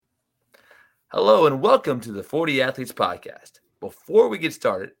Hello and welcome to the 40 Athletes Podcast. Before we get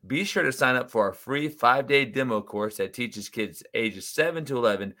started, be sure to sign up for our free 5-day demo course that teaches kids ages 7 to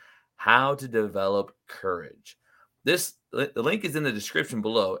 11 how to develop courage. The link is in the description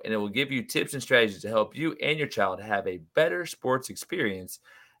below, and it will give you tips and strategies to help you and your child have a better sports experience,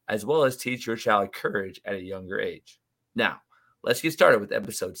 as well as teach your child courage at a younger age. Now, let's get started with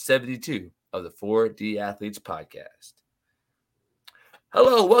episode 72 of the 4D Athletes Podcast.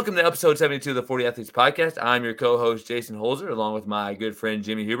 Hello, welcome to episode 72 of the 40 Athletes Podcast. I'm your co-host, Jason Holzer, along with my good friend,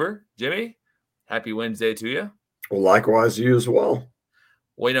 Jimmy Huber. Jimmy, happy Wednesday to you. Well, likewise, you as well.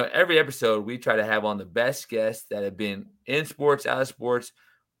 Well, every episode we try to have on the best guests that have been in sports, out of sports,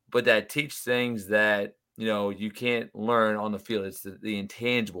 but that teach things that, you can't learn on the field. It's the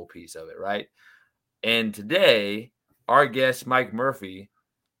intangible piece of it, right? And today, our guest, Mike Murphy,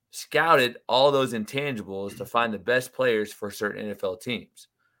 scouted all those intangibles to find the best players for certain NFL teams.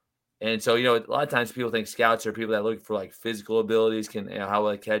 And so, a lot of times people think scouts are people that look for like physical abilities, how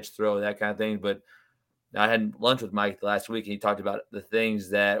they catch, throw, that kind of thing. But I had lunch with Mike last week, and he talked about the things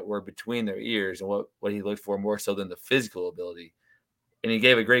that were between their ears and what he looked for more so than the physical ability. And he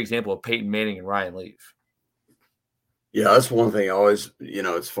gave a great example of Peyton Manning and Ryan Leaf. Yeah, that's one thing I always,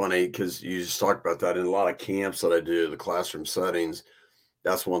 it's funny because you just talked about that in a lot of camps that I do, the classroom settings.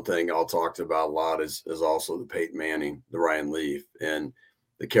 That's one thing I'll talk about a lot is also the Peyton Manning, the Ryan Leaf, and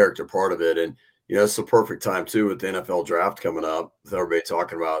the character part of it. And, it's the perfect time, too, with the NFL draft coming up, with everybody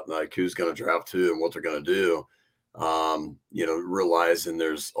talking about, like, who's going to draft who and what they're going to do, realizing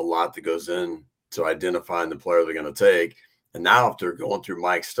there's a lot that goes in to identifying the player they're going to take. And now after going through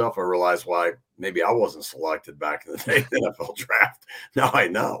Mike's stuff, I realize why maybe I wasn't selected back in the day in the NFL draft. Now I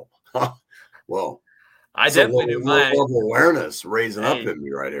know. Well, I definitely knew mine. Level awareness raising up in me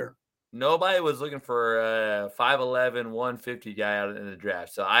right here. Nobody was looking for a 5'11", 150 guy out in the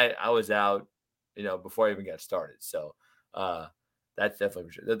draft. So I was out, before I even got started. So that's definitely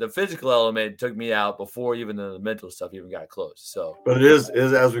for sure. The physical element took me out before even the mental stuff even got close. So, but it is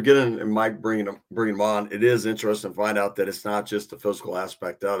as we get in and Mike bringing them on, it is interesting to find out that it's not just the physical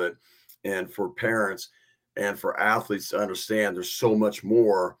aspect of it. And for parents and for athletes to understand there's so much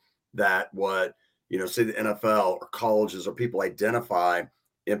more that what, say the NFL or colleges or people identify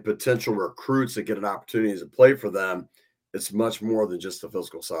in potential recruits that get an opportunity to play for them. It's much more than just the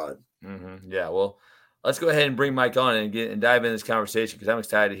physical side. Mm-hmm. Yeah. Well, let's go ahead and bring Mike on and dive into this conversation because I'm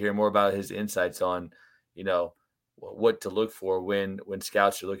excited to hear more about his insights on, what to look for when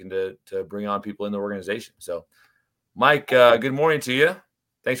scouts are looking to bring on people in the organization. So, Mike, good morning to you.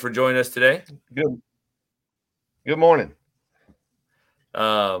 Thanks for joining us today. Good morning.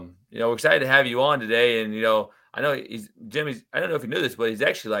 We're excited to have you on today. And, I know Jimmy's, I don't know if you knew this, but he's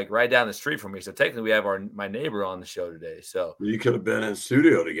actually like right down the street from me. So technically we have my neighbor on the show today. So you could have been in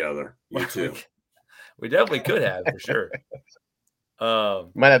studio together. You two. We definitely could have for sure.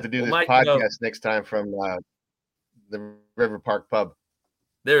 Might have to do this podcast next time from the River Park Pub.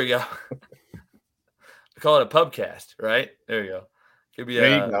 There we go. We call it a pubcast, right? There you go. Could be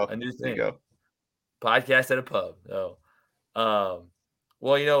a new thing. There you go. Podcast at a pub. So,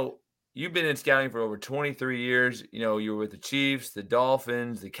 well, you've been in scouting for over 23 years. You were with the Chiefs, the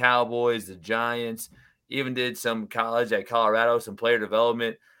Dolphins, the Cowboys, the Giants, even did some college at Colorado, some player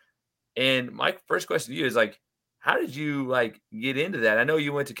development. And my first question to you is how did you get into that? I know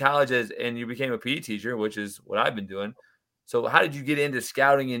you went to college and you became a PE teacher, which is what I've been doing. So how did you get into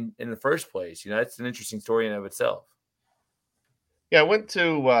scouting in the first place? That's an interesting story in and of itself. Yeah, I went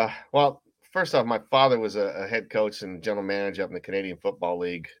to, first off, my father was a head coach and general manager up in the Canadian Football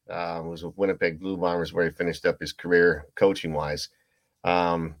League. Was with Winnipeg Blue Bombers where he finished up his career coaching-wise.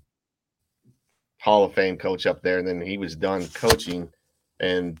 Hall of Fame coach up there. And then he was done coaching.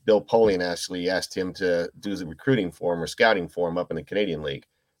 And Bill Polian actually asked him to do the recruiting for him or scouting for him up in the Canadian League.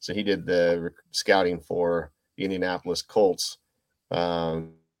 So he did the scouting for the Indianapolis Colts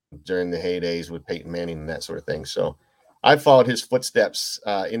during the heydays with Peyton Manning and that sort of thing. So I followed his footsteps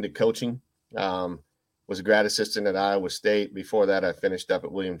into coaching. Was a grad assistant at Iowa State. Before that, I finished up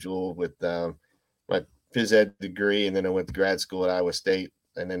at William Jewell with my phys ed degree, and then I went to grad school at Iowa State,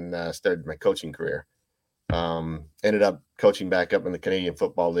 and then started my coaching career. Ended up coaching back up in the Canadian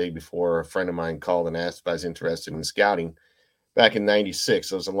Football League before a friend of mine called and asked if I was interested in scouting back in 96.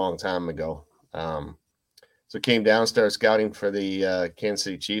 So it was a long time ago. So came down, started scouting for the Kansas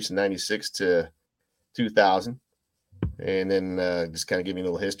City Chiefs in 96 to 2000. And then just kind of give me a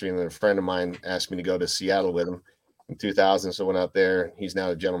little history. And then a friend of mine asked me to go to Seattle with him in 2000. So I went out there. He's now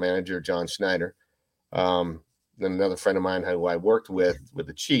the general manager, John Schneider. Then another friend of mine who I worked with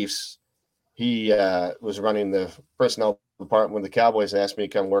the Chiefs, he was running the personnel department with the Cowboys and asked me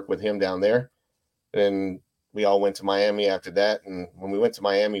to come work with him down there. And we all went to Miami after that. And when we went to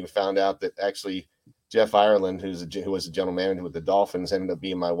Miami, we found out that actually Jeff Ireland, who was a general manager with the Dolphins, ended up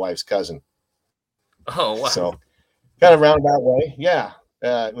being my wife's cousin. Oh, wow. So kind of roundabout way. Yeah.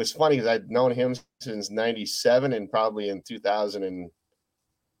 It was funny because I'd known him since 97, and probably in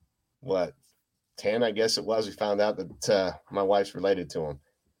 2010, I guess it was, we found out that my wife's related to him.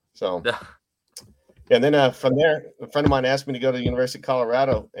 So, and then from there, a friend of mine asked me to go to the University of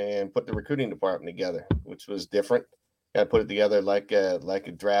Colorado and put the recruiting department together, which was different. I put it together like a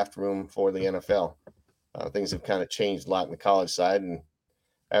draft room for the NFL. Things have kind of changed a lot in the college side. And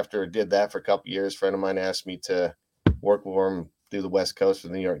after I did that for a couple of years, a friend of mine asked me to work with him through the West Coast for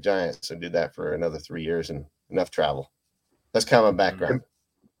the New York Giants, and did that for another 3 years and enough travel. That's kind of my background.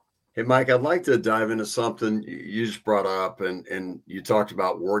 Hey, Mike, I'd like to dive into something you just brought up, and you talked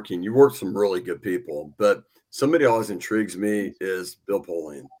about working. You worked with some really good people, but somebody always intrigues me is Bill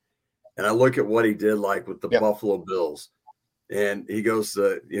Polian. And I look at what he did, like with the Buffalo Bills, and he goes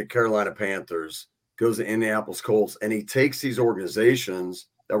to Carolina Panthers, goes to Indianapolis Colts, and he takes these organizations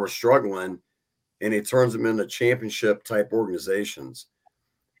that were struggling and he turns them into championship type organizations.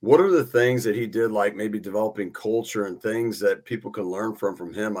 What are the things that he did, like maybe developing culture and things that people can learn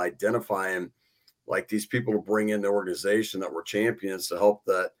from him, identifying like these people to bring in the organization that were champions to help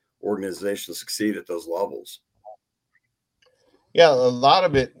that organization succeed at those levels? Yeah, a lot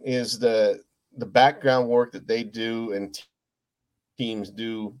of it is the background work that they do and teams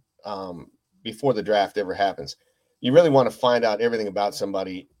do before the draft ever happens. You really want to find out everything about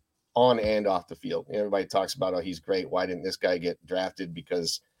somebody on and off the field. Everybody talks about, oh, he's great. Why didn't this guy get drafted?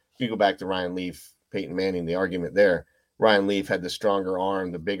 Because if you go back to Ryan Leaf, Peyton Manning, the argument there, Ryan Leaf had the stronger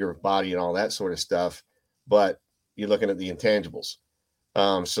arm, the bigger body, and all that sort of stuff. But you're looking at the intangibles.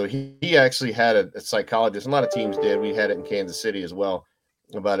 So he actually had a psychologist. A lot of teams did. We had it in Kansas City as well,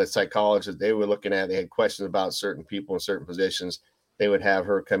 about a psychologist that they were looking at. They had questions about certain people in certain positions. They would have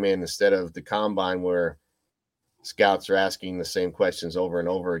her come in instead of the combine where scouts are asking the same questions over and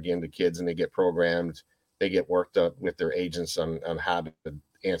over again to kids, and they get programmed. They get worked up with their agents on how to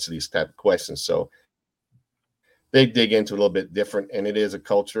answer these type of questions. So they dig into a little bit different, and it is a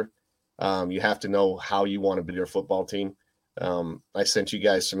culture. You have to know how you want to build your football team. I sent you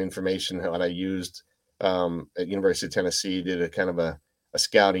guys some information that I used at University of Tennessee, did a kind of a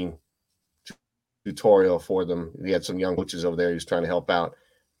scouting tutorial for them. We had some young coaches over there who's trying to help out.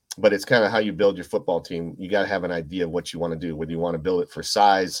 But it's kind of how you build your football team. You got to have an idea of what you want to do, whether you want to build it for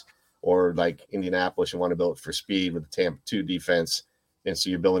size or like Indianapolis, you want to build it for speed with the Tampa 2 defense. And so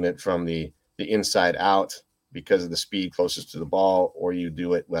you're building it from the inside out because of the speed closest to the ball, or you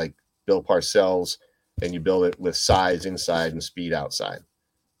do it like Bill Parcells and you build it with size inside and speed outside.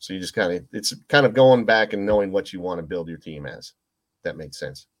 So you just it's kind of going back and knowing what you want to build your team as. That makes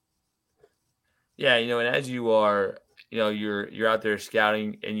sense. Yeah, and as you are, you're out there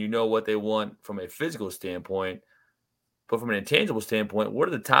scouting and you know what they want from a physical standpoint, but from an intangible standpoint, what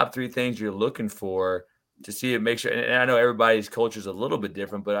are the top 3 things you're looking for to see it make sure? And I know everybody's culture is a little bit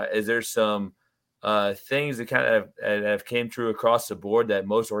different, but is there some things that kind of have came true across the board that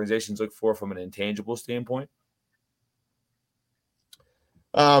most organizations look for from an intangible standpoint?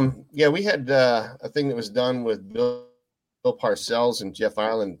 Yeah, we had a thing that was done with Bill Parcells and Jeff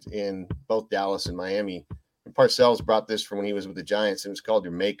Ireland in both Dallas and Miami. And Parcells brought this from when he was with the Giants, and it was called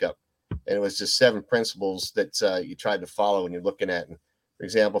your makeup. And it was just 7 principles that you tried to follow when you're looking at. And for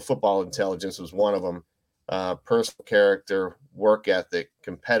example, football intelligence was one of them. Personal character, work ethic,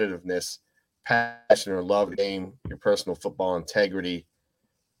 competitiveness, passion or love of the game, your personal football integrity.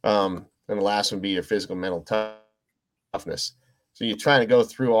 And the last one would be your physical mental toughness. So you're trying to go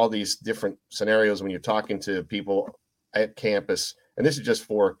through all these different scenarios when you're talking to people at campus. And this is just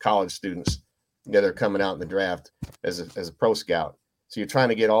for college students that are coming out in the draft as a pro scout. So you're trying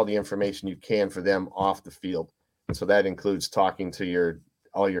to get all the information you can for them off the field. And so that includes talking to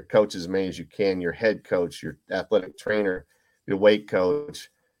all your coaches as many as you can, your head coach, your athletic trainer, your weight coach.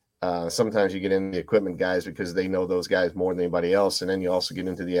 Sometimes you get into the equipment guys because they know those guys more than anybody else. And then you also get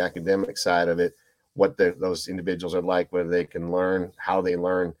into the academic side of it, what those individuals are like, whether they can learn, how they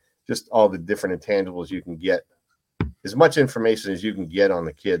learn, just all the different intangibles you can get. As much information as you can get on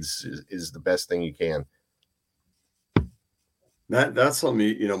the kids is the best thing you can. That's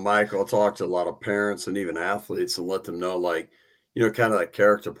something, Mike, I'll talk to a lot of parents and even athletes and let them know, like, kind of that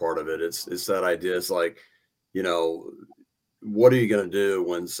character part of it. It's that idea. It's like, what are you going to do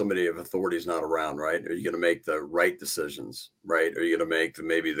when somebody of authority is not around, right? Are you going to make the right decisions, right? Are you going to make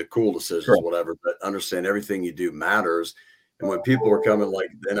maybe the cool decisions, Sure. Whatever, but understand everything you do matters. And when people are coming like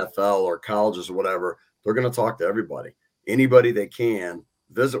the NFL or colleges or whatever, they're going to talk to everybody, anybody they can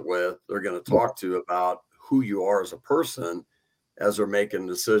visit with, they're going to talk to about who you are as a person as they're making a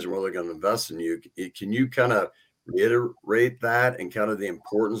decision whether they're going to invest in you. Can you kind of reiterate that and kind of the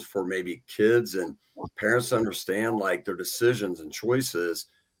importance for maybe kids and parents to understand like their decisions and choices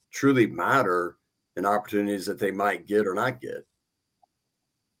truly matter in opportunities that they might get or not get?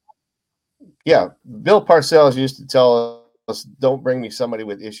 Yeah. Bill Parcells used to tell us, don't bring me somebody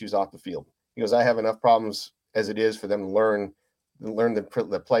with issues off the field. He goes, I have enough problems as it is for them to learn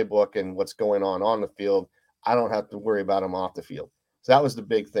the playbook and what's going on the field. I don't have to worry about them off the field. So that was the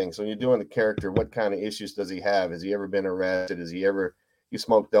big thing. So when you're doing the character, what kind of issues does he have? Has he ever been arrested? Has he ever, you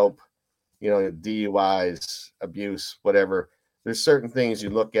smoke dope, DUIs, abuse, whatever. There's certain things you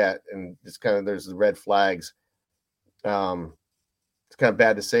look at and it's kind of, there's the red flags. It's kind of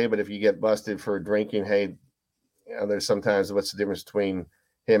bad to say, but if you get busted for drinking, hey, there's sometimes what's the difference between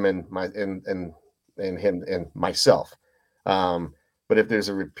him and him and myself. But if there's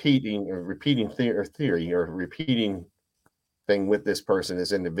a repeating theory or repeating thing with this person,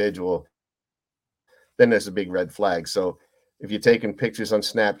 this individual, then there's a big red flag. So if you're taking pictures on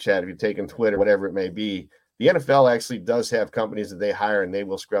Snapchat, if you're taking Twitter, whatever it may be, the NFL actually does have companies that they hire and they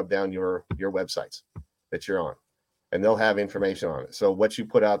will scrub down your websites that you're on, and they'll have information on it. So what you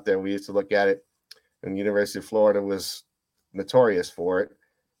put out there, we used to look at it, and the University of Florida was notorious for it.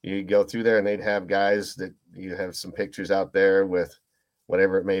 You go through there and they'd have guys that you have some pictures out there with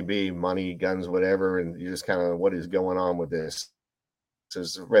whatever it may be, money, guns, whatever. And you just kind of, what is going on with this? So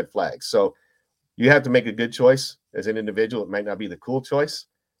it's a red flag. So you have to make a good choice as an individual. It might not be the cool choice,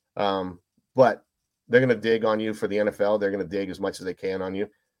 but they're going to dig on you for the NFL. They're going to dig as much as they can on you.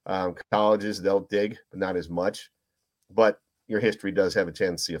 Colleges, they'll dig, but not as much. But your history does have a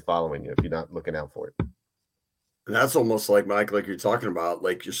tendency of following you if you're not looking out for it. And that's almost like, Mike, like you're talking about,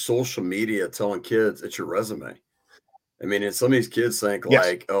 like your social media telling kids it's your resume. I mean, and some of these kids think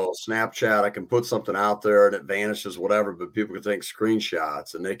like, oh, Snapchat, I can put something out there and it vanishes, whatever, but people can think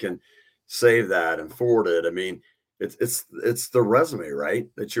screenshots and they can save that and forward it. I mean, it's the resume, right?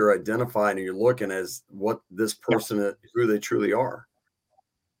 That you're identifying and you're looking as what this person, who they truly are.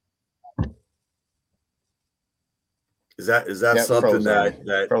 Is that something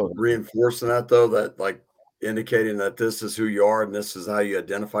that reinforcing that though, that like indicating that this is who you are and this is how you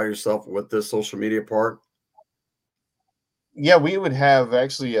identify yourself with this social media part? Yeah, we would have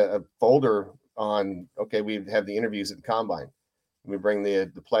actually a folder on, we'd have the interviews at the combine. We bring the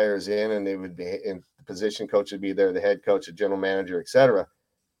players in and they would be in the position coach would be there, the head coach, the general manager, etc.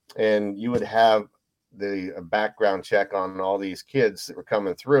 And you would have the background check on all these kids that were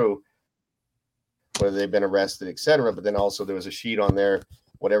coming through, whether they've been arrested, etc. But then also there was a sheet on there,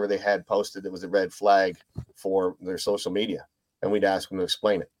 whatever they had posted that was a red flag for their social media. And we'd ask them to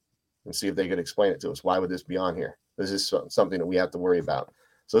explain it and see if they could explain it to us. Why would this be on here? This is something that we have to worry about.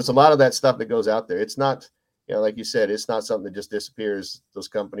 So it's a lot of that stuff that goes out there. It's not, like you said, it's not something that just disappears. Those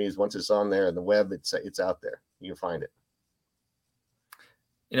companies, once it's on there on the web, it's out there. You can find it.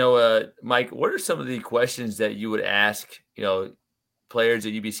 Mike, what are some of the questions that you would ask, players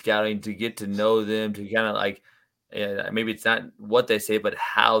that you'd be scouting to get to know them, to kind of like, maybe it's not what they say, but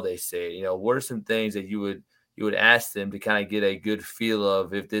how they say it? What are some things that you would ask them to kind of get a good feel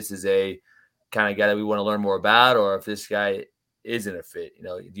of if this is a kind of guy that we want to learn more about, or if this guy isn't a fit?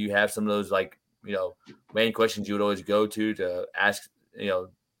 Do you have some of those main questions you would always go to ask,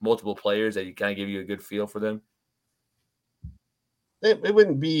 multiple players that you kind of give you a good feel for them? It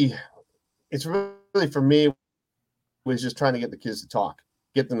wouldn't be, it's really for me was just trying to get the kids to talk,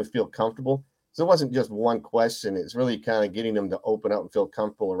 get them to feel comfortable. So it wasn't just one question. It's really kind of getting them to open up and feel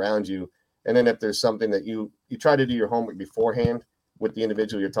comfortable around you. And then if there's something that you try to do your homework beforehand with the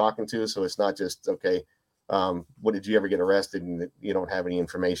individual you're talking to. So it's not just, what did you ever get arrested and you don't have any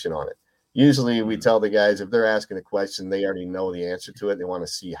information on it. Usually we tell the guys, if they're asking a question, they already know the answer to it. They want to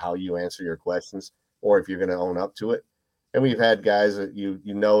see how you answer your questions or if you're going to own up to it. And we've had guys that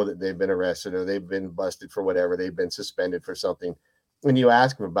that they've been arrested or they've been busted for whatever, they've been suspended for something. When you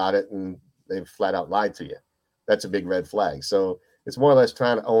ask them about it and they've flat out lied to you, that's a big red flag. So it's more or less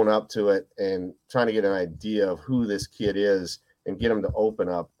trying to own up to it and trying to get an idea of who this kid is and get them to open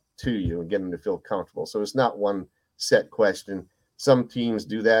up to you and get them to feel comfortable. So it's not one set question. Some teams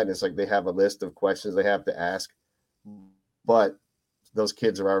do that, and it's like they have a list of questions they have to ask, but those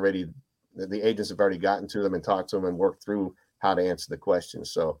kids are already, the agents have already gotten to them and talked to them and worked through how to answer the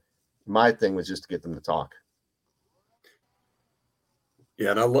questions. So my thing was just to get them to talk. Yeah,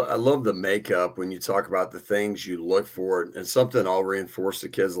 and I love the makeup when you talk about the things you look for. And something I'll reinforce the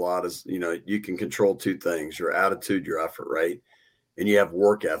kids a lot is, you can control two things: your attitude, your effort, right? And you have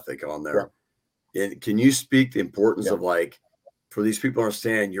work ethic on there. Yeah. And can you speak the importance of for these people to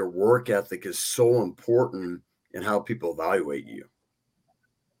understand your work ethic is so important in how people evaluate you.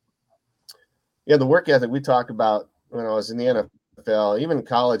 Yeah, the work ethic we talk about when I was in the NFL, even in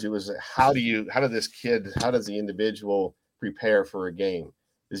college, it was how does the individual prepare for a game?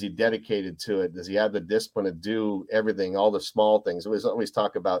 Is he dedicated to it? Does he have the discipline to do everything, all the small things? We always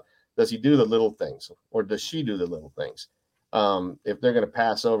talk about, does he do the little things, or does she do the little things? If they're going to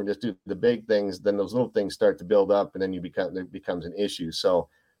pass over and just do the big things, then those little things start to build up, and then it becomes an issue. So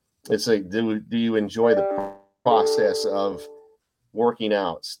it's like, do you enjoy the process of working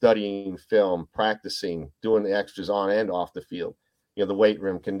out, studying film, practicing, doing the extras on and off the field, the weight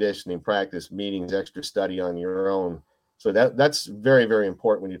room, conditioning, practice, meetings, extra study on your own. So that's very, very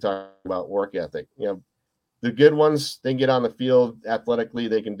important when you talk about work ethic. The good ones, they can get on the field athletically,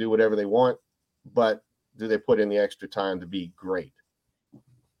 they can do whatever they want, but do they put in the extra time to be great?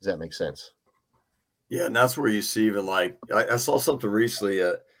 Does that make sense? Yeah, and that's where you see even like I saw something recently,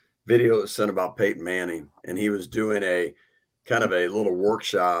 a video sent about Peyton Manning, and he was doing a kind of a little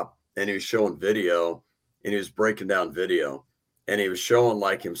workshop, and he was showing video, and he was breaking down video, and he was showing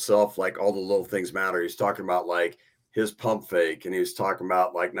like himself, like all the little things matter. He's talking about like his pump fake, and he was talking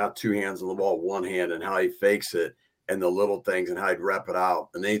about like not two hands on the ball, one hand, and how he fakes it, and the little things and how he'd rep it out.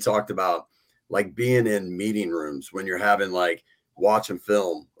 And then he talked about like being in meeting rooms when you're having like watching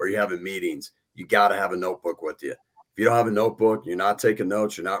film or you're having meetings, you got to have a notebook with you. If you don't have a notebook, you're not taking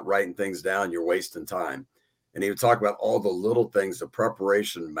notes, you're not writing things down, you're wasting time. And he would talk about all the little things, the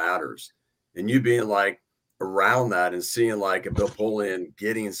preparation matters. And you being like around that and seeing like a Bill Polian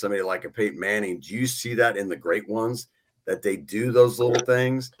getting somebody like a Peyton Manning, do you see that in the great ones that they do those little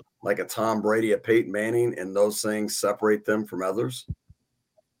things like a Tom Brady, a Peyton Manning, and those things separate them from others?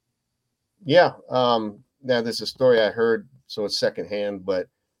 Yeah. Now there's a story I heard, so it's secondhand, but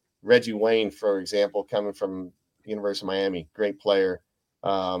Reggie Wayne, for example, coming from University of Miami, great player.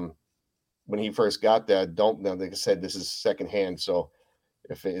 When he first got there, like I said, this is secondhand. So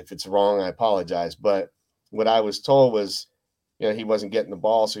if it's wrong, I apologize. But what I was told was, he wasn't getting the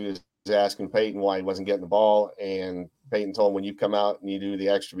ball. So he was asking Peyton why he wasn't getting the ball. And Peyton told him, when you come out and you do the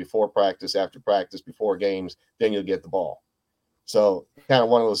extra before practice, after practice, before games, then you'll get the ball. So kind of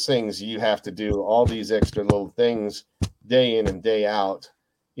one of those things, you have to do all these extra little things day in and day out,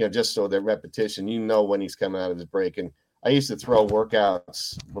 just so that repetition, when he's coming out of his break. And I used to throw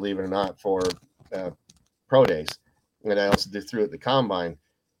workouts, believe it or not, for pro days. And I also threw at the combine.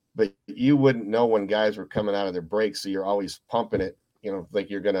 But you wouldn't know when guys were coming out of their breaks. So you're always pumping it, like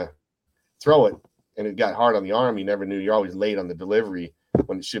you're going to throw it. And it got hard on the arm. You never knew. You're always late on the delivery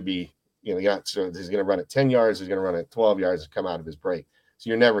when it should be, so he's going to run at 10 yards. He's going to run at 12 yards to come out of his break. So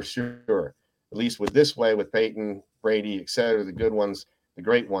you're never sure. At least with this way, with Peyton, Brady, et cetera, the good ones, the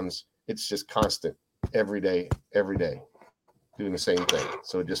great ones, it's just constant every day, doing the same thing.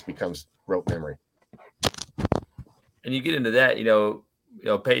 So it just becomes rote memory. And you get into that,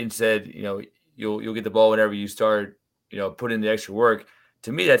 Peyton said, you'll get the ball whenever you start, put in the extra work.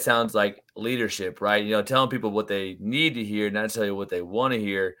 To me, that sounds like leadership, right? Telling people what they need to hear, not necessarily what they want to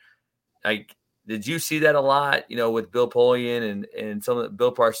hear. Like, did you see that a lot, with Bill Polian and some of the,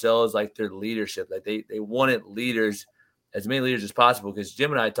 Bill Parcells, like their leadership, like they wanted leaders, as many leaders as possible, because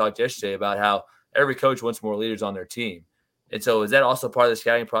Jim and I talked yesterday about how every coach wants more leaders on their team. And so is that also part of the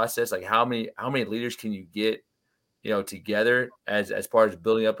scouting process? Like how many leaders can you get, together as part of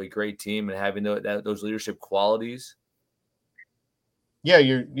building up a great team and having those leadership qualities? Yeah,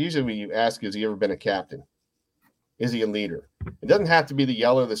 usually when you ask, has he ever been a captain? Is he a leader? It doesn't have to be the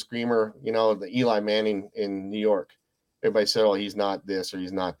yeller, the screamer, the Eli Manning in New York. Everybody said, oh, he's not this or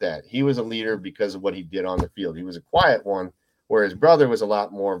he's not that. He was a leader because of what he did on the field. He was a quiet one, where his brother was a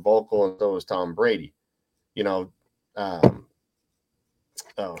lot more vocal, and so was Tom Brady. Drawing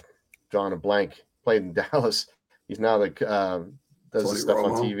a blank, played in Dallas. He's now does Tony stuff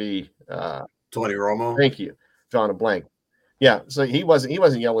Romo. on TV. Tony Romo. Thank you. Drawing a blank. Yeah, so he wasn't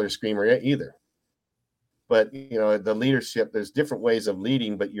yeller or screamer either. But the leadership, there's different ways of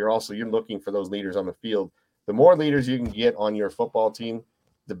leading, but you're looking for those leaders on the field. The more leaders you can get on your football team,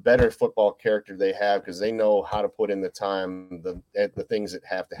 the better football character they have, because they know how to put in the time, the things that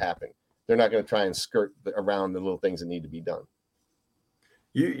have to happen. They're not going to try and skirt around the little things that need to be done.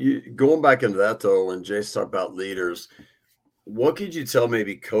 You going back into that though, when Jason talked about leaders, what could you tell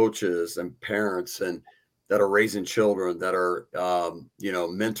maybe coaches and parents and that are raising children, that are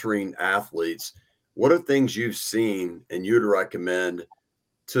mentoring athletes? What are things you've seen and you'd recommend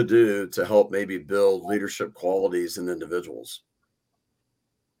to do to help maybe build leadership qualities in individuals?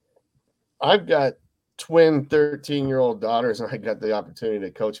 I've got twin 13-year-old daughters, and I got the opportunity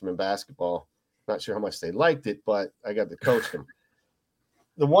to coach them in basketball. Not sure how much they liked it, but I got to coach them.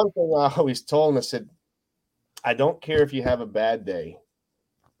 the one thing I always told him, I said, I don't care if you have a bad day.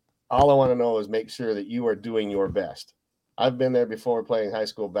 All I want to know is make sure that you are doing your best. I've been there before playing high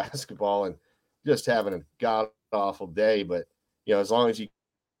school basketball and just having a god awful day. But, as long as you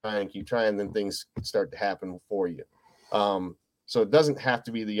try and keep trying, then things start to happen for you. So it doesn't have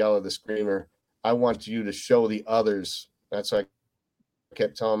to be the yell or the screamer. I want you to show the others. That's why I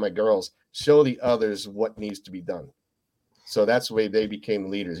kept telling my girls, show the others what needs to be done. So that's the way they became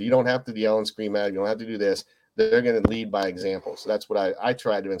leaders. You don't have to yell and scream at them. You don't have to do this. They're going to lead by example. So that's what I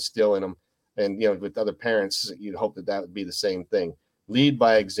tried to instill in them. And, with other parents, you'd hope that would be the same thing. Lead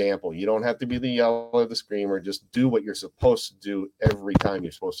by example. You don't have to be the yeller or the screamer. Just do what you're supposed to do every time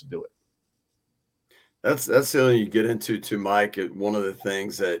you're supposed to do it. That's the thing you get into too, Mike. One of the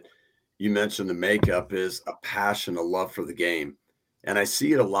things that you mentioned, the makeup, is a passion, a love for the game. And I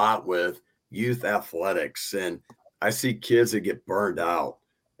see it a lot with youth athletics. And I see kids that get burned out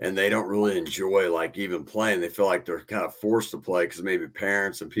and they don't really enjoy like even playing. They feel like they're kind of forced to play because maybe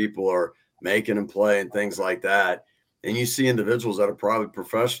parents and people are making them play and things like that. And you see individuals that are probably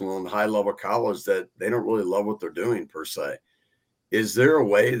professional and high level college that they don't really love what they're doing per se. Is there a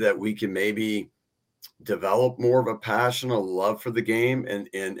way that we can maybe develop more of a passion, a love for the game and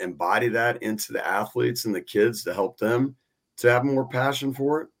embody that into the athletes and the kids to help them to have more passion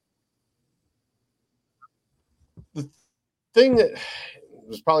for it? The thing that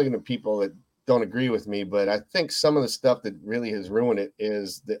there's probably going to be people that don't agree with me, but I think some of the stuff that really has ruined it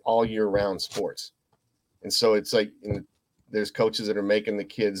is the all year round sports. And so it's like, there's coaches that are making the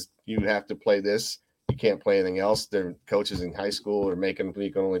kids, you have to play this. You can't play anything else. There are coaches in high school are making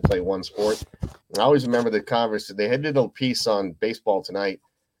you can only play one sport. And I always remember the conversation. They had a little piece on Baseball Tonight,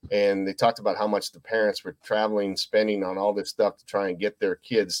 and they talked about how much the parents were traveling, spending on all this stuff to try and get their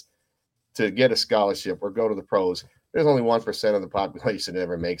kids to get a scholarship or go to the pros. There's only 1% of the population that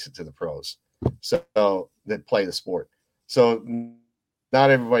ever makes it to the pros, so that play the sport. So not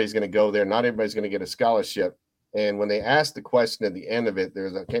everybody's going to go there. Not everybody's going to get a scholarship. And when they asked the question at the end of it,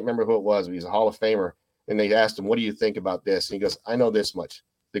 I can't remember who it was, but he's a Hall of Famer. And they asked him, what do you think about this? And he goes, I know this much.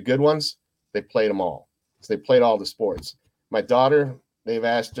 The good ones, they played them all. So they played all the sports. My daughter, they've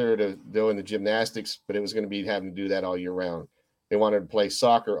asked her to do in the gymnastics, but it was going to be having to do that all year round. They wanted to play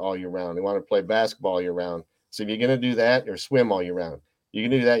soccer all year round. They wanted to play basketball all year round. So if you're going to do that or swim all year round, you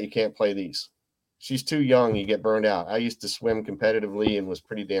can do that. You can't play these. She's too young. You get burned out. I used to swim competitively and was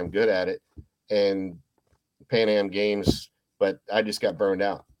pretty damn good at it. And Pan Am Games, but I just got burned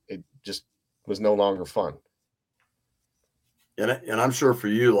out. It just was no longer fun. And I'm sure for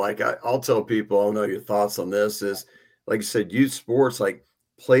you, like I'll tell people, I don't know your thoughts on this, is like you said, youth sports, like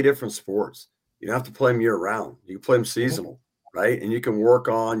play different sports. You don't have to play them year round. You can play them seasonal, right? And you can work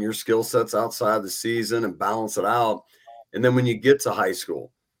on your skill sets outside the season and balance it out. And then when you get to high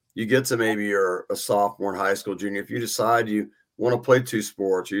school, you get to maybe you're a sophomore in high school, junior. If you decide you want to play two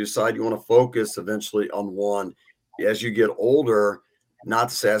sports, or you decide you want to focus eventually on one, as you get older, not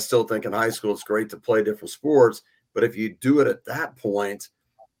to say I still think in high school it's great to play different sports, but if you do it at that point,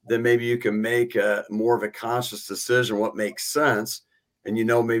 then maybe you can make more of a conscious decision what makes sense, and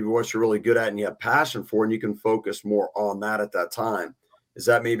maybe what you're really good at and you have passion for, and you can focus more on that at that time. Is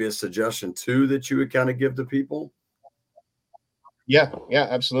that maybe a suggestion too that you would kind of give to people? Yeah,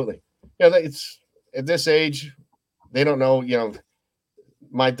 absolutely. It's at this age, they don't know,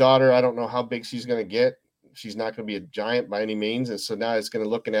 my daughter, I don't know how big she's going to get. She's not going to be a giant by any means. And so now it's going to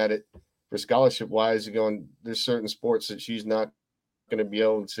looking at it for scholarship wise, there's certain sports that she's not going to be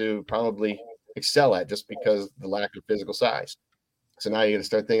able to probably excel at just because the lack of physical size. So now you got to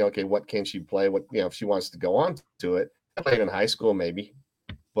start thinking, okay, what can she play? What, if she wants to go on to it, play it in high school, maybe,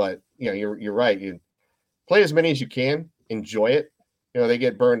 but you're right. You play as many as you can, enjoy it. They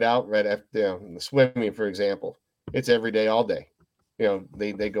get burned out right after the swimming, for example. It's every day, all day.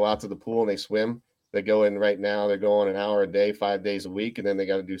 They go out to the pool and they swim. They go in right now, they're going an hour a day, 5 days a week, and then they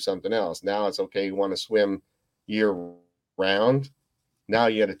got to do something else. Now it's okay. You want to swim year round. Now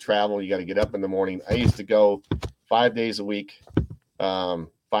you got to travel. You got to get up in the morning. I used to go 5 days a week,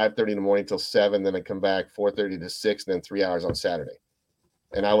 5:30 in the morning till 7, then I come back 4:30 to 6, and then 3 hours on Saturday.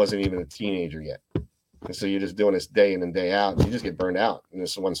 And I wasn't even a teenager yet. And so you're just doing this day in and day out, and you just get burned out in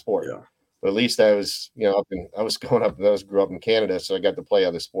this one sport. Yeah. But at least I was, I was growing up. I grew up in Canada, so I got to play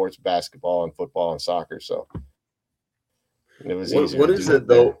other sports, basketball and football and soccer. So it was easier. What is it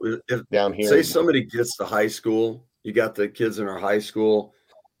though? If down here, say somebody gets to high school, you got the kids in our high school,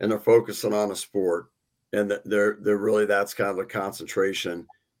 and they're focusing on a sport, and they're really that's kind of a concentration,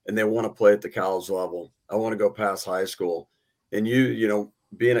 and they want to play at the college level. I want to go past high school, and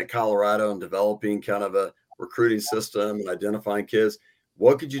being at Colorado and developing kind of a recruiting system and identifying kids.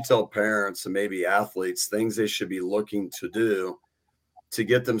 what could you tell parents and maybe athletes, things they should be looking to do to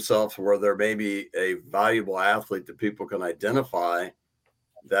get themselves where they're maybe a valuable athlete that people can identify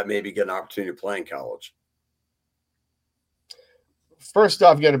that maybe get an opportunity to play in college? First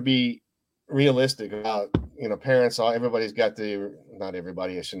off, you got to be realistic about, parents. Everybody's got not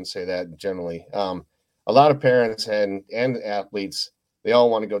everybody, I shouldn't say that generally. A lot of parents and athletes, they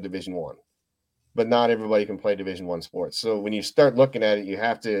all want to go Division I, but not everybody can play Division I sports. So when you start looking at it, you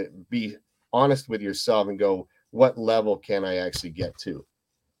have to be honest with yourself and go, what level can I actually get to?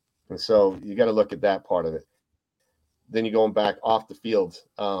 And so you got to look at that part of it. Then you're going back off the field.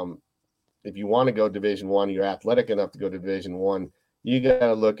 If you want to go Division I, you're athletic enough to go to Division I, you got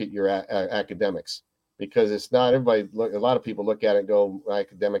to look at your academics, because it's not everybody. A lot of people look at it and go,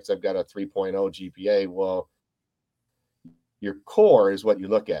 academics, I've got a 3.0 GPA. Well, your core is what you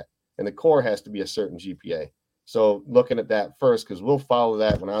look at, and the core has to be a certain GPA. So looking at that first, because we'll follow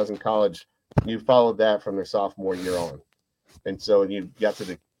that. When I was in college, you followed that from their sophomore year on. And so you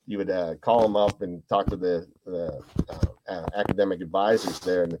would call them up and talk to the academic advisors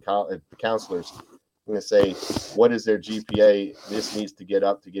there and the counselors, and say, what is their GPA? This needs to get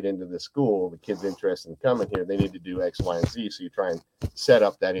up to get into the school. The kid's interested in coming here. They need to do X, Y, and Z. So you try and set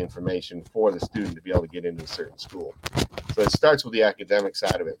up that information for the student to be able to get into a certain school. So it starts with the academic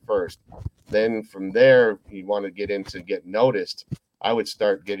side of it first. Then from there, you want to get into get noticed. I would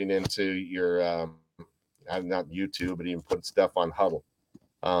start getting into your, not YouTube, but even put stuff on Hudl.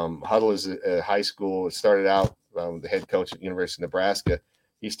 Hudl is a high school. It started out, the head coach at University of Nebraska.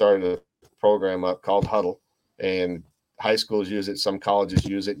 He started a program up called Hudl, and high schools use it. Some colleges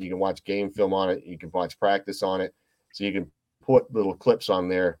use it. You can watch game film on it. You can watch practice on it. So you can put little clips on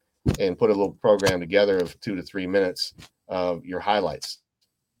there and put a little program together of 2 to 3 minutes of your highlights.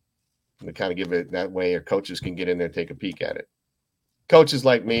 And to kind of give it that way, your coaches can get in there and take a peek at it. Coaches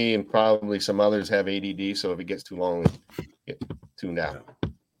like me and probably some others have ADD, so if it gets too long, get tuned out.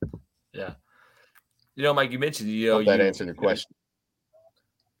 Yeah. Mike, you mentioned, Hope that answered your question.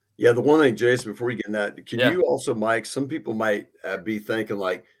 Yeah, the one thing, Jason, before we get in that, can you also, Mike, some people might be thinking,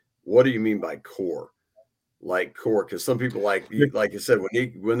 like, what do you mean by core? Like core, because some people, like you said,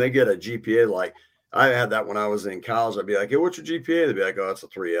 when they get a GPA, like I had that when I was in college, I'd be like, hey, what's your GPA? They'd be like, oh, it's a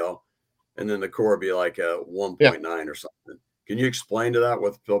 3L. And then the core would be like a 1.9 or something. Can you explain to that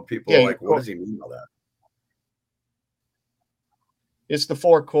with people like, what does he mean by that? It's the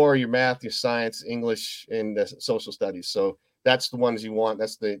 4 core: your math, your science, English, and the social studies. So that's the ones you want.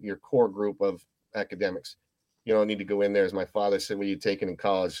 That's your core group of academics. You don't need to go in there, as my father said, what are you taking in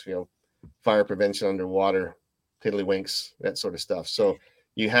college? Fire prevention, underwater, tiddlywinks, that sort of stuff. So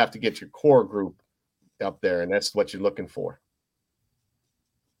you have to get your core group up there, and that's what you're looking for.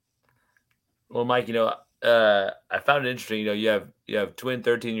 Well, Mike, I found it interesting. You have twin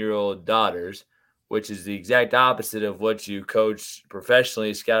 13-year-old daughters, which is the exact opposite of what you coach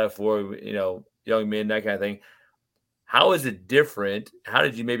professionally, scouted for, young men, that kind of thing. How is it different? How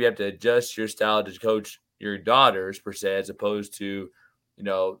did you maybe have to adjust your style to coach your daughters per se, as opposed to,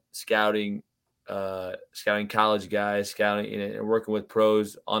 scouting college guys, scouting and working with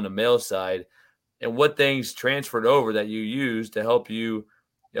pros on the male side, and what things transferred over that you use to help you,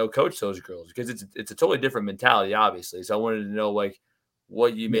 coach those girls? Because it's a totally different mentality, obviously. So I wanted to know, like,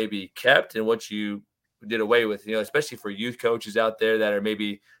 what you maybe kept and what you did away with, especially for youth coaches out there that are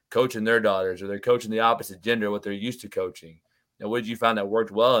maybe coaching their daughters, or they're coaching the opposite gender, what they're used to coaching. Now, what did you find that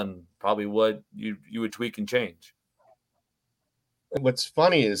worked well, and probably what you would tweak and change? What's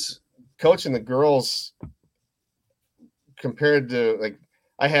funny is coaching the girls compared to, like,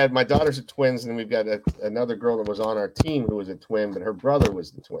 I had my daughters are twins, and we've got another girl that was on our team who was a twin, but her brother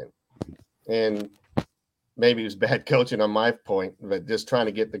was the twin. And maybe it was bad coaching on my point, but just trying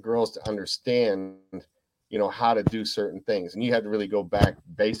to get the girls to understand, how to do certain things. And you had to really go back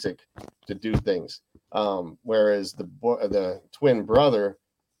basic to do things. Whereas the twin brother,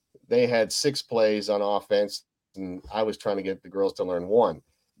 they had 6 plays on offense, and I was trying to get the girls to learn 1.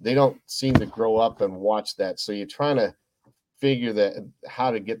 They don't seem to grow up and watch that. So you're trying to figure that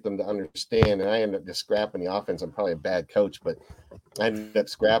how to get them to understand. And I ended up just scrapping the offense. I'm probably a bad coach, but I ended up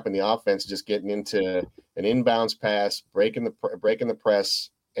scrapping the offense, just getting into an inbounds pass, breaking the press,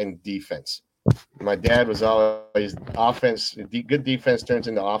 and defense. My dad was always offense. Good defense turns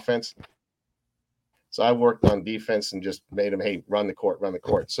into offense. So I worked on defense and just made them, hey, run the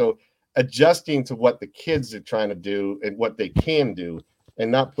court. So adjusting to what the kids are trying to do and what they can do, and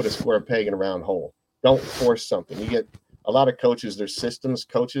not put a square peg in a round hole. Don't force something. You get a lot of coaches, they're systems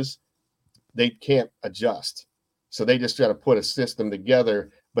coaches. They can't adjust. So they just try to put a system together,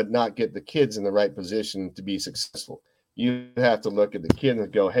 but not get the kids in the right position to be successful. You have to look at the kid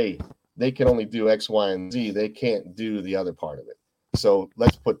and go, hey, they can only do X, Y, and Z. They can't do the other part of it. So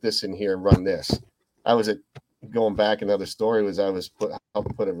let's put this in here and run this. Going back, another story was I was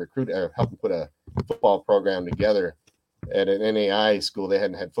helping put a football program together at an NAI school. They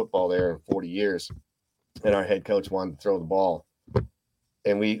hadn't had football there in 40 years, and our head coach wanted to throw the ball,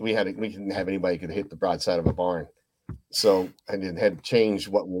 and we didn't have anybody who could hit the broadside of a barn. So I had to change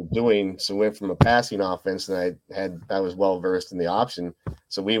what we were doing. So we went from a passing offense, and I was well versed in the option.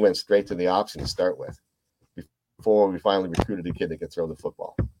 So we went straight to the option to start with before we finally recruited a kid that could throw the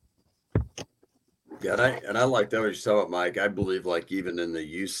football. Yeah, and I like that what you said about Mike. I believe like even in the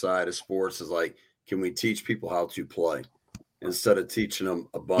youth side of sports is like, can we teach people how to play instead of teaching them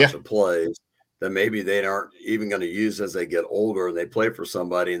a bunch of plays that maybe they aren't even going to use as they get older and they play for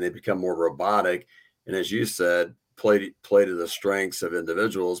somebody and they become more robotic. And as you said, play to the strengths of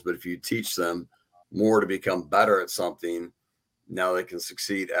individuals. But if you teach them more to become better at something, now they can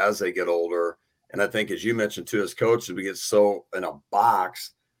succeed as they get older. And I think, as you mentioned too, as coaches, we get so in a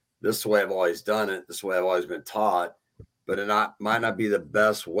box. This is the way I've always done it. This is the way I've always been taught, but it might not be the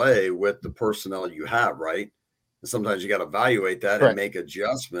best way with the personnel you have, right? And sometimes you got to evaluate that and make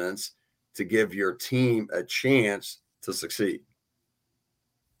adjustments to give your team a chance to succeed.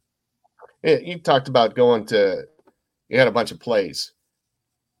 Yeah, you talked about you had a bunch of plays.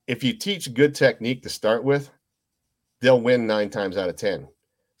 If you teach good technique to start with, they'll win 9 times out of 10.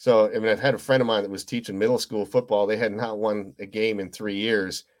 So, I mean, I've had a friend of mine that was teaching middle school football. They had not won a game in 3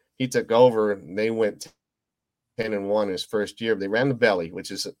 years. He took over and they went 10-1 his first year. They ran the belly, which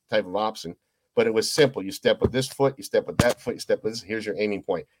is a type of option, but it was simple. You step with this foot, you step with that foot, you step with this. Here's your aiming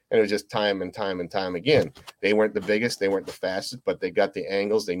point. And it was just time and time and time again. They weren't the biggest, they weren't the fastest, but they got the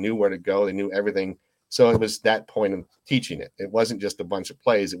angles. They knew where to go. They knew everything. So it was that point of teaching it. It wasn't just a bunch of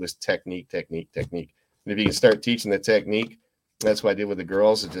plays. It was technique. And if you can start teaching the technique, that's what I did with the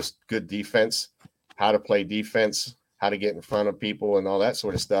girls. It's just good defense, how to play defense, how to get in front of people and all that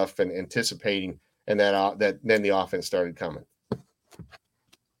sort of stuff, and anticipating, and that then the offense started coming.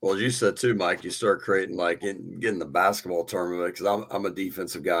 Well, as you said too, Mike, you start creating getting the basketball tournament, because I'm a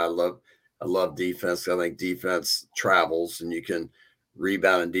defensive guy. I love defense. I think defense travels, and you can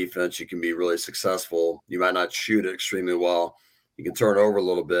rebound in defense. You can be really successful. You might not shoot it extremely well. You can turn over a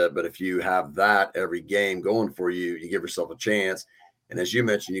little bit, but if you have that every game going for you, you give yourself a chance. And as you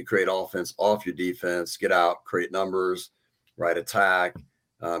mentioned, you create offense off your defense, get out, create numbers, right, attack,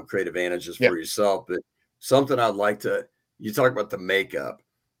 create advantages for yourself. But something I'd like to, you talk about the makeup,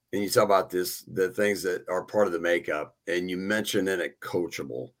 and you talk about the things that are part of the makeup, and you mentioned in it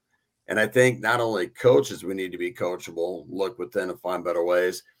coachable. And I think not only coaches, we need to be coachable, look within and find better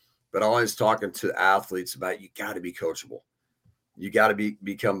ways, but always talking to athletes about, you got to be coachable. You got to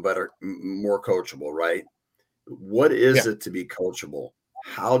become better, more coachable, right? What is it to be coachable?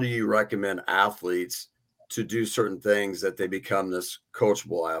 How do you recommend athletes to do certain things that they become this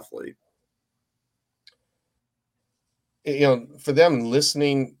coachable athlete? For them,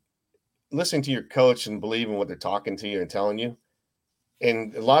 listening to your coach and believing what they're talking to you and telling you.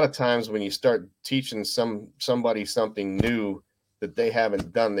 And a lot of times when you start teaching somebody something new that they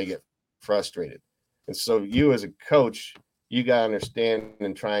haven't done, they get frustrated. And so you as a coach, you got to understand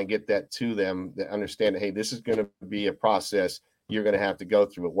and try and get that to them, that understand that, hey, this is going to be a process. You're going to have to go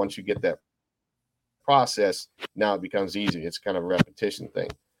through it. Once you get that process, now it becomes easy. It's kind of a repetition thing.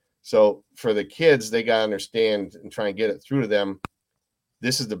 So for the kids, they got to understand and try and get it through to them.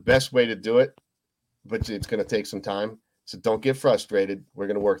 This is the best way to do it, but it's going to take some time. So don't get frustrated. We're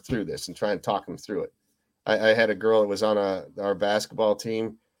going to work through this and try and talk them through it. I had a girl that was on our basketball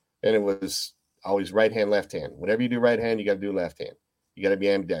team, and it was always right hand, left hand. Whatever you do right hand, you got to do left hand. You got to be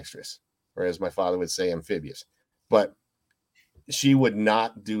ambidextrous, or as my father would say, amphibious. But she would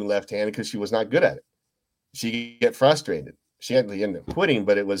not do left hand because she was not good at it. She get frustrated. She had to end up quitting,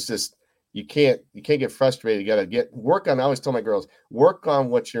 but it was just, you can't get frustrated. You got to work on. I always tell my girls, work on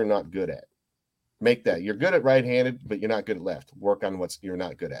what you're not good at. Make that. You're good at right-handed, but you're not good at left. Work on what you're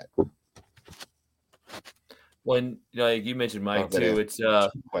not good at. When you mentioned Mike too, it's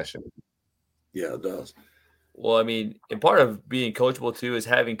a question. Yeah, it does. Well, I mean, and part of being coachable too is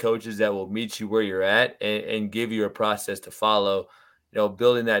having coaches that will meet you where you're at and give you a process to follow,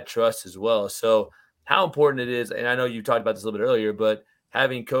 building that trust as well. So how important it is, and I know you talked about this a little bit earlier, but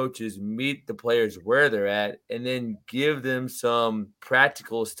having coaches meet the players where they're at and then give them some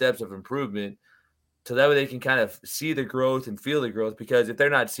practical steps of improvement, so that way they can kind of see the growth and feel the growth. Because if they're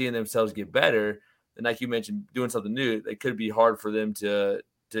not seeing themselves get better, then like you mentioned, doing something new, it could be hard for them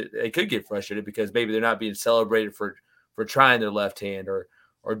they could get frustrated because maybe they're not being celebrated for trying their left hand, or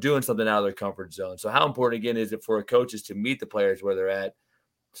or doing something out of their comfort zone. So how important, again, is it for coaches to meet the players where they're at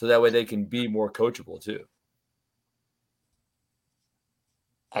so that way they can be more coachable too?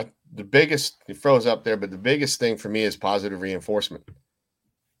 The biggest, it froze up there, but the biggest thing for me is positive reinforcement.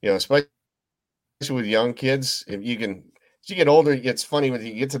 Especially with young kids, if you get older, it's funny when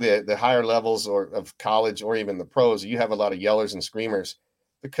you get to the higher levels of college or even the pros, you have a lot of yellers and screamers.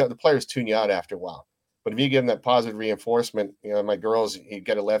 The players tune you out after a while. But if you give them that positive reinforcement, my girls, you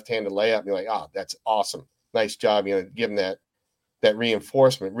get a left-handed layup, and you're like, oh, that's awesome. Nice job. Give them that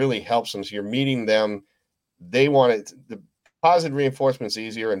reinforcement really helps them. So you're meeting them. They want it. The positive reinforcement is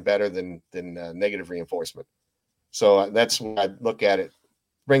easier and better than negative reinforcement. So that's when I look at it.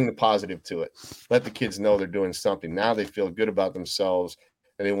 Bring the positive to it. Let the kids know they're doing something. Now they feel good about themselves,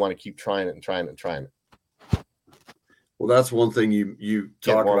 and they want to keep trying it and trying it and trying it. Well, that's one thing you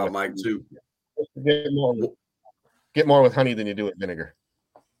talk about, Mike, too. Get more with honey than you do with vinegar.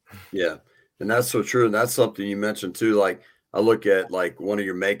 Yeah, and that's so true. And that's something you mentioned, too. Like, I look at, like, one of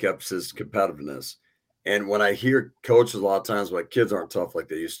your makeups is competitiveness. And when I hear coaches a lot of times, like, kids aren't tough like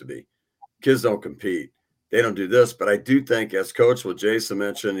they used to be. Kids don't compete. They don't do this. But I do think, as coach, what Jason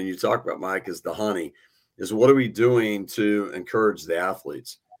mentioned, and you talk about, Mike, is the honey, is what are we doing to encourage the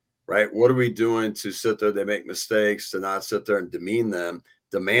athletes, right? What are we doing to sit there, they make mistakes, to not sit there and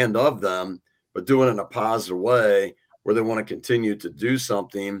demand of them, but do it in a positive way where they want to continue to do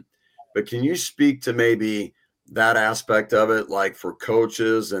something. But can you speak to maybe that aspect of it, like for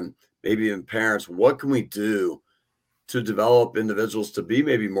coaches and maybe even parents, what can we do to develop individuals to be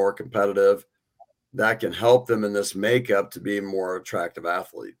maybe more competitive that can help them in this makeup to be a more attractive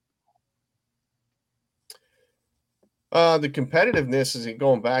athlete? The competitiveness is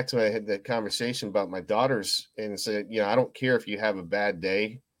going back to, I had that conversation about my daughters and said, I don't care if you have a bad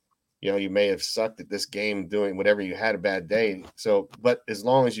day. You may have sucked at this game doing whatever, you had a bad day. So, but as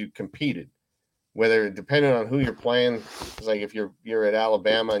long as you competed, whether depending on who you're playing, it's like if you're at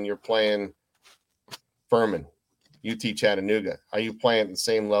Alabama and you're playing Furman, UT Chattanooga, are you playing at the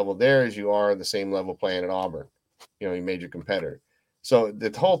same level there as you are the same level playing at Auburn, your major competitor? So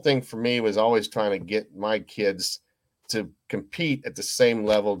the whole thing for me was always trying to get my kids to compete at the same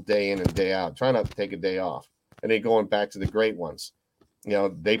level day in and day out, try not to take a day off. And then going back to the great ones,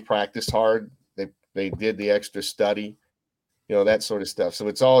 they practiced hard. They did the extra study, that sort of stuff. So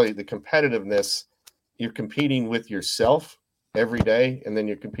it's all the competitiveness. You're competing with yourself every day, and then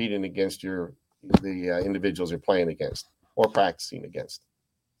you're competing against the individuals you're playing against or practicing against.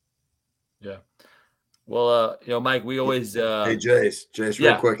 Yeah. Well, Mike, we always hey, Jace,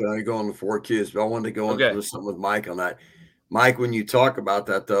 real quick. I know you're going to 4 Qs, but I wanted to go into something with Mike on that. Mike, when you talk about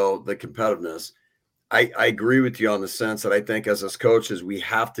that, though, the competitiveness, I agree with you on the sense that I think as coaches, we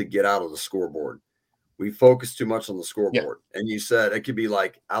have to get out of the scoreboard. We focus too much on the scoreboard. Yeah. And you said it could be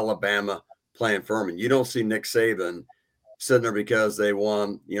like Alabama playing Furman. You don't see Nick Saban sitting there because they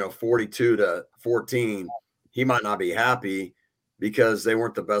won, 42-14. He might not be happy because they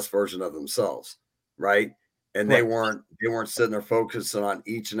weren't the best version of themselves, right? And they weren't sitting there focusing on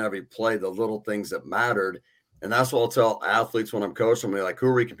each and every play, the little things that mattered. And that's what I'll tell athletes when I'm coaching them. They're like, who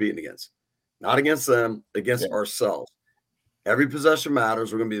are we competing against? Not against them, against ourselves. Every possession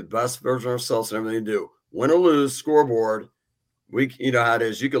matters. We're going to be the best version of ourselves in everything we do. Win or lose, scoreboard. You know how it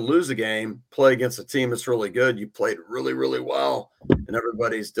is. You could lose a game, play against a team that's really good. You played really, really well, and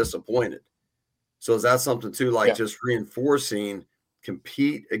everybody's disappointed. So is that something too, like just reinforcing,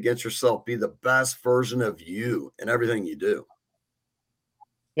 compete against yourself, be the best version of you in everything you do?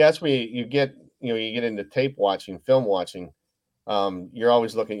 Yeah, that's where you get, you get into tape watching, film watching. You're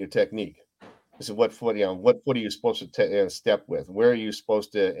always looking at your technique. So what foot are you supposed to step with? Where are you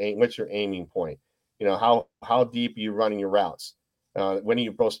supposed to aim? What's your aiming point? How deep are you running your routes? When are you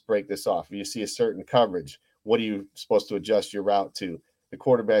supposed to break this off? If you see a certain coverage, what are you supposed to adjust your route to? The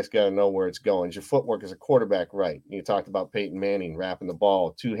quarterback's got to know where it's going. Is your footwork as a quarterback right? You talked about Peyton Manning wrapping the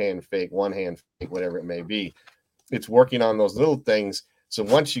ball, 2-hand fake, 1-hand fake, whatever it may be. It's working on those little things. So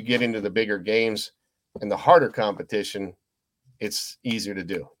once you get into the bigger games and the harder competition, it's easier to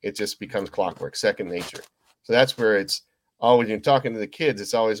do. It just becomes clockwork, second nature. So that's where it's always, you're talking to the kids,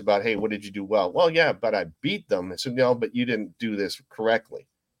 it's always about, hey, what did you do well? Well, yeah, but I beat them. So no, but you didn't do this correctly.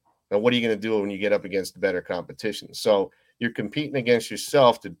 Now, what are you going to do when you get up against better competition? So you're competing against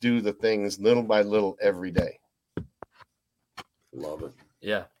yourself to do the things little by little every day. Love it.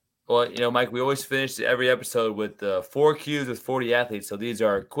 Yeah. Well, Mike, we always finish every episode with 4 Qs with 40 athletes. So these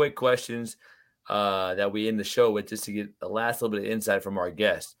are quick questions that we end the show with just to get the last little bit of insight from our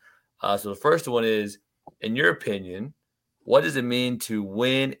guests. So the first one is, in your opinion, what does it mean to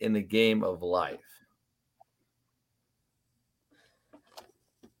win in the game of life?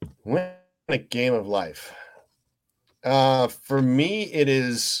 Win a game of life. For me, it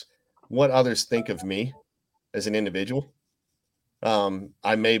is what others think of me as an individual.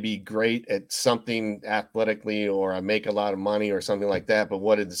 I may be great at something athletically, or I make a lot of money or something like that, but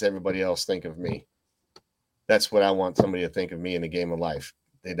what does everybody else think of me? That's what I want somebody to think of me in the game of life.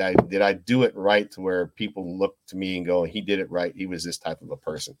 Did I do it right to where people look to me and go, he did it right. He was this type of a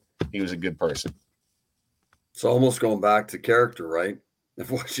person. He was a good person. It's almost going back to character, right?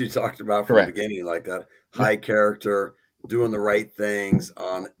 Of what you talked about from Correct. the beginning, like that high character, doing the right things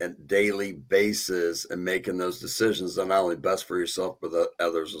on a daily basis and making those decisions that are not only best for yourself, but the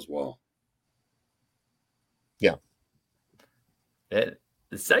others as well. Yeah. And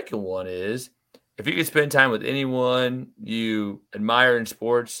the second one is, if you could spend time with anyone you admire in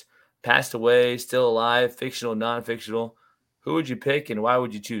sports, passed away, still alive, fictional, non-fictional, who would you pick and why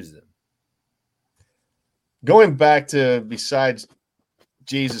would you choose them? Going back to besides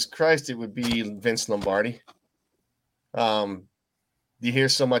Jesus Christ, it would be Vince Lombardi. You hear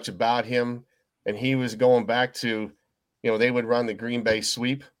so much about him, and he was going back to, they would run the Green Bay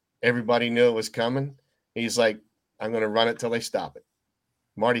sweep. Everybody knew it was coming. He's like, I'm going to run it till they stop it.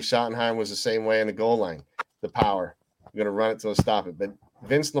 Marty Schottenheim was the same way in the goal line. The power. I'm going to run it till they stop it. But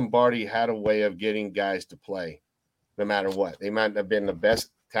Vince Lombardi had a way of getting guys to play no matter what. They might have been the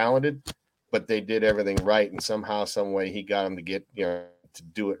best talented, but they did everything right. And somehow, some way, he got them to get, to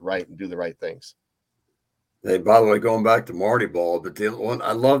do it right and do the right things. Hey, by the way, going back to Marty Ball, but the one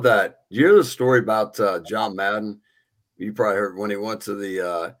I love that. You hear the story about John Madden? You probably heard when he went to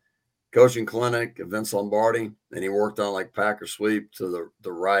the coaching clinic at Vince Lombardi, and he worked on like Packer sweep to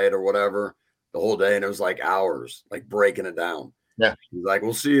the right or whatever the whole day, and it was like hours, like breaking it down. Yeah, he's like,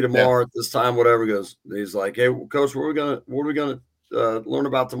 "We'll see you tomorrow at this time, whatever." He goes, he's like, "Hey, coach, what are we gonna learn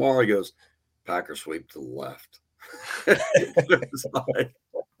about tomorrow?" He goes, "Packer sweep to the left." Like,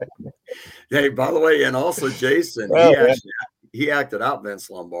 hey, by the way, and also Jason, he acted out Vince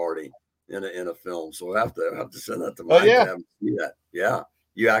Lombardi in a film, so I have to send that to Mike. Yeah. To have him see that. Yeah,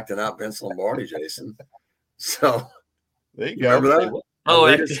 you acting out Vince Lombardi, Jason. So there you remember go. that? Oh,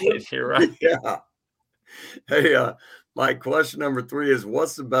 I did. You're right. Yeah. Hey, Mike, question number 3 is,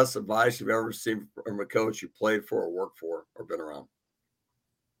 what's the best advice you've ever received from a coach you played for or worked for or been around?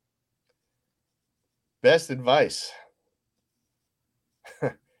 Best advice.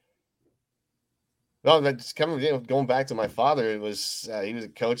 No, that's going back to my father. It was he was a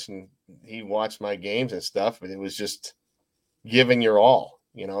coach and he watched my games and stuff, but it was just giving your all.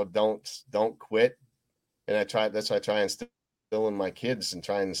 Don't quit. And that's what I try and instill in my kids and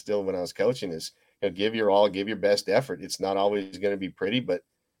try and instill when I was coaching is, give your all, give your best effort. It's not always going to be pretty, but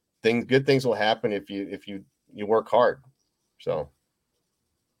good things will happen if you work hard. So,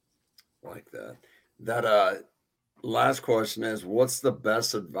 like that. That last question is, what's the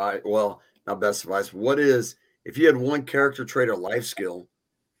best advice? Well, not best advice. What is, if you had one character trait or life skill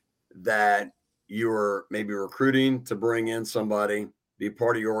that you were maybe recruiting to bring in somebody, be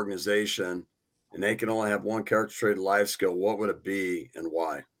part of your organization, and they can only have one character trait or life skill, what would it be and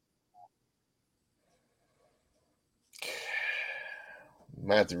why? You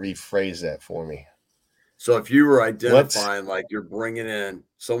might have to rephrase that for me. So if you were identifying like you're bringing in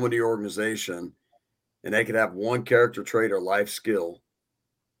someone to your organization and they could have one character trait or life skill,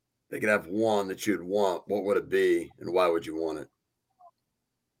 they could have one that you'd want, what would it be and why would you want it?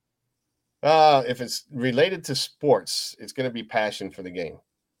 If it's related to sports, it's going to be passion for the game.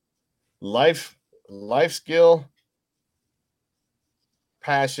 Life skill,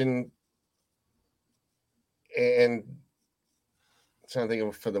 passion, and I'm trying to think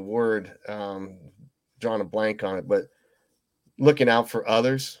of for the word, drawing a blank on it, but looking out for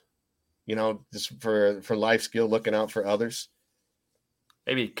others, just for life skill, looking out for others.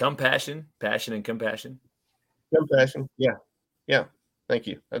 Maybe passion and compassion. Compassion. Yeah. Yeah. Thank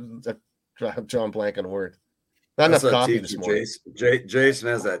you. I'm drawing blank on a word. Not enough coffee this morning. Jason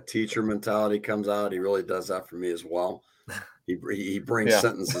has that teacher mentality comes out. He really does that for me as well. He brings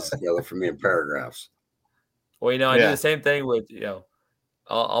sentences together for me in paragraphs. Well, I do the same thing with,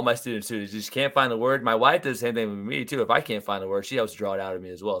 all my students too. Just can't find the word. My wife does the same thing with me too. If I can't find the word, she helps draw it out of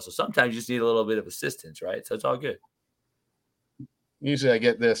me as well. So sometimes you just need a little bit of assistance, right? So it's all good. Usually I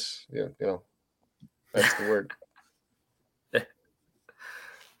get this, that's the word.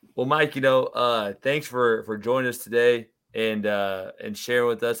 Well, Mike, thanks for joining us today and sharing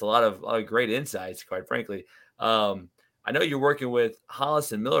with us a lot of great insights, quite frankly. I know you're working with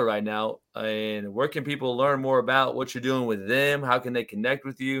Hollis and Miller right now, and where can people learn more about what you're doing with them? How can they connect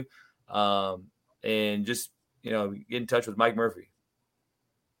with you? And just, get in touch with Mike Murphy.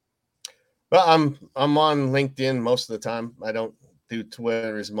 Well, I'm on LinkedIn most of the time. I don't through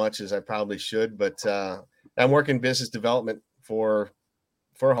Twitter as much as I probably should, but I'm working business development for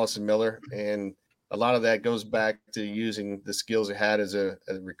Hudson Miller, and a lot of that goes back to using the skills I had as a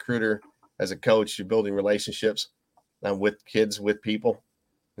recruiter, as a coach. You're building relationships with kids, with people,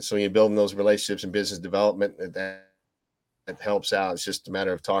 and so you're building those relationships in business development. That helps out. It's just a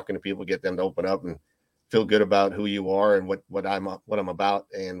matter of talking to people, get them to open up and feel good about who you are and what I'm about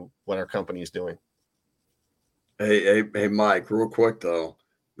and what our company is doing. Hey, Mike, real quick though,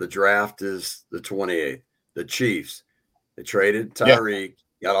 the draft is the 28th. The Chiefs, they traded Tyreek,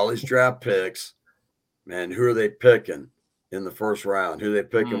 got all these draft picks. Man, who are they picking in the first round? Who are they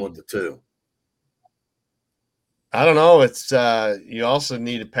picking with the 2? I don't know. It's you also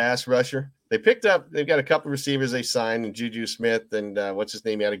need a pass rusher. They've got a couple of receivers they signed, and Juju Smith and what's his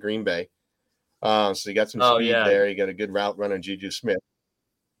name out of Green Bay. So you got some speed there. You got a good route runner, Juju Smith.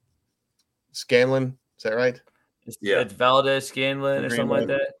 Scanlon, is that right? It's Valdez Scanlon or something like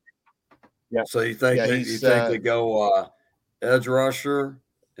that. Yeah. So you think they go edge rusher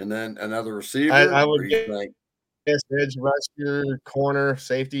and then another receiver? I would guess edge rusher, corner,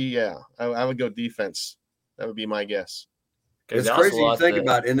 safety. Yeah, I would go defense. That would be my guess. It's crazy you think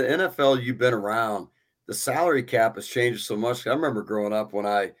about it. In the NFL, you've been around. The salary cap has changed so much. I remember growing up when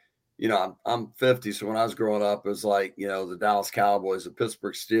I'm 50, so when I was growing up, it was like, the Dallas Cowboys, the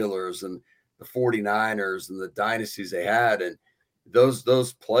Pittsburgh Steelers, and the 49ers and the dynasties they had. And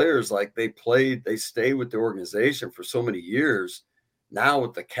those players, like they stayed with the organization for so many years. Now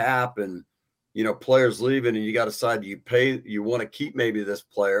with the cap and, players leaving, and you got to decide, you want to keep maybe this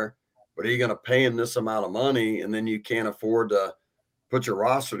player, but are you going to pay him this amount of money? And then you can't afford to put your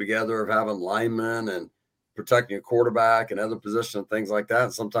roster together of having linemen and protecting your quarterback and other positions and things like that.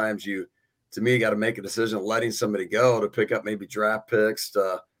 And sometimes you got to make a decision of letting somebody go to pick up maybe draft picks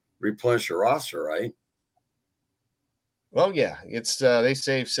to replenish your roster, right? Well, yeah, it's they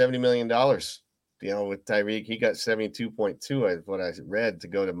saved $70 million. With Tyreek, he got 72.2, is what I read, to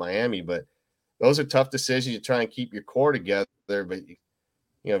go to Miami. But those are tough decisions. You try and keep your core together, but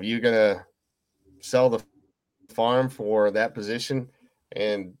if you're gonna sell the farm for that position,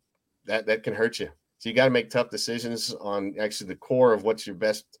 and that can hurt you. So you got to make tough decisions on actually the core of what your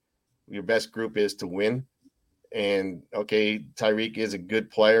best group is to win. And okay, Tyreek is a good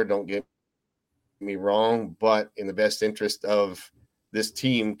player. Don't get me wrong, but in the best interest of this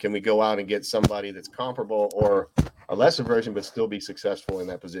team, can we go out and get somebody that's comparable or a lesser version, but still be successful in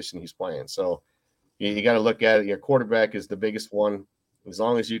that position he's playing? So you got to look at it. Your quarterback is the biggest one. As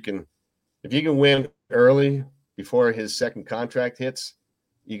long as if you can win early before his second contract hits,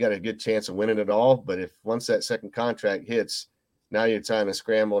 you got a good chance of winning it all. But once that second contract hits, now you're trying to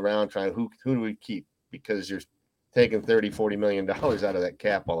scramble around, trying who do we keep, because you're taking $30-40 million out of that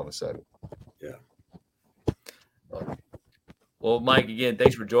cap all of a sudden. Yeah. Well, Mike, again,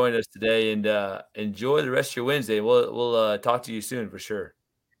 thanks for joining us today, and enjoy the rest of your Wednesday. We'll talk to you soon for sure.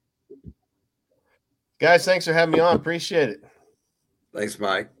 Guys, thanks for having me on. Appreciate it. Thanks,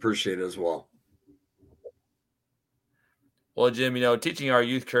 Mike. Appreciate it as well. Well, Jim, teaching our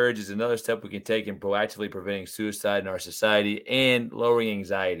youth courage is another step we can take in proactively preventing suicide in our society and lowering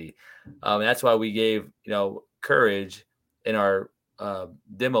anxiety. And that's why we gave, courage in our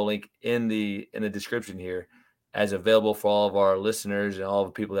demo link in the description here, as available for all of our listeners and all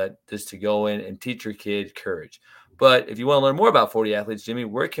the people that just to go in and teach your kid courage. But if you want to learn more about 40 Athletes, Jimmy,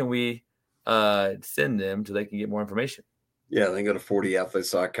 where can we send them so they can get more information? Yeah, they can go to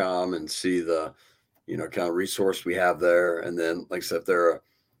 40athletes.com and see the, kind of resource we have there. And then, like I said, if they're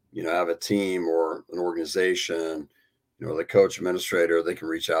have a team or an organization, the coach administrator, they can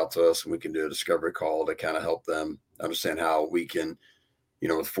reach out to us and we can do a discovery call to kind of help them understand how we can,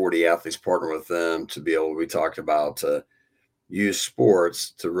 with 40 Athletes, partner with them to be able, we talked about, to use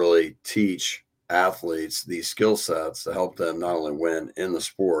sports to really teach athletes these skill sets to help them not only win in the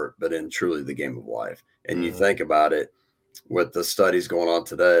sport, but in truly the game of life. And you think about it with the studies going on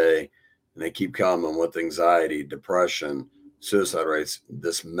today, and they keep coming with anxiety, depression, suicide rates,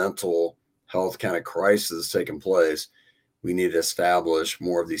 this mental health kind of crisis taking place. We need to establish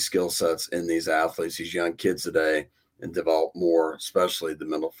more of these skill sets in these athletes, these young kids today, and develop more, especially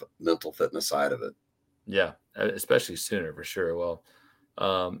the mental fitness side of it. Yeah, especially sooner for sure. Well,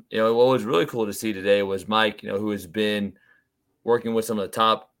 what was really cool to see today was Mike, who has been working with some of the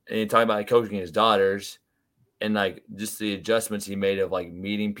top, and talking about coaching his daughters, and just the adjustments he made of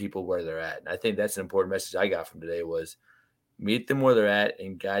meeting people where they're at. And I think that's an important message I got from today, was meet them where they're at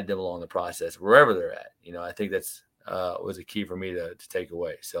and guide them along the process wherever they're at. I think that's was a key for me to take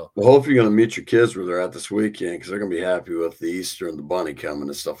away. So, well, hope you're going to meet your kids where they're at this weekend, because they're going to be happy with the Easter and the bunny coming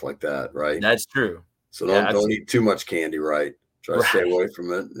and stuff like that, right? That's true. So don't eat too much candy, right? Try to stay away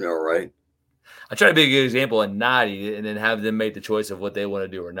from it. Right? I try to be a good example and not eat it, and then have them make the choice of what they want to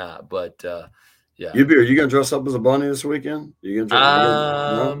do or not. But yeah, are you gonna dress up as a bunny this weekend?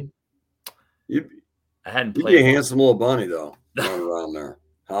 No? I hadn't You'd planned. be a handsome little bunny though, running around there,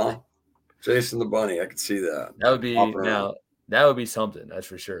 huh? Jason the bunny, I could see that. That would be something. That's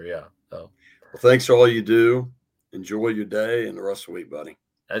for sure. Yeah. So, well, thanks for all you do. Enjoy your day and the rest of the week, buddy.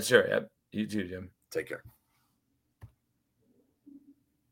 that's sure. Yep. You too, Jim. Take care.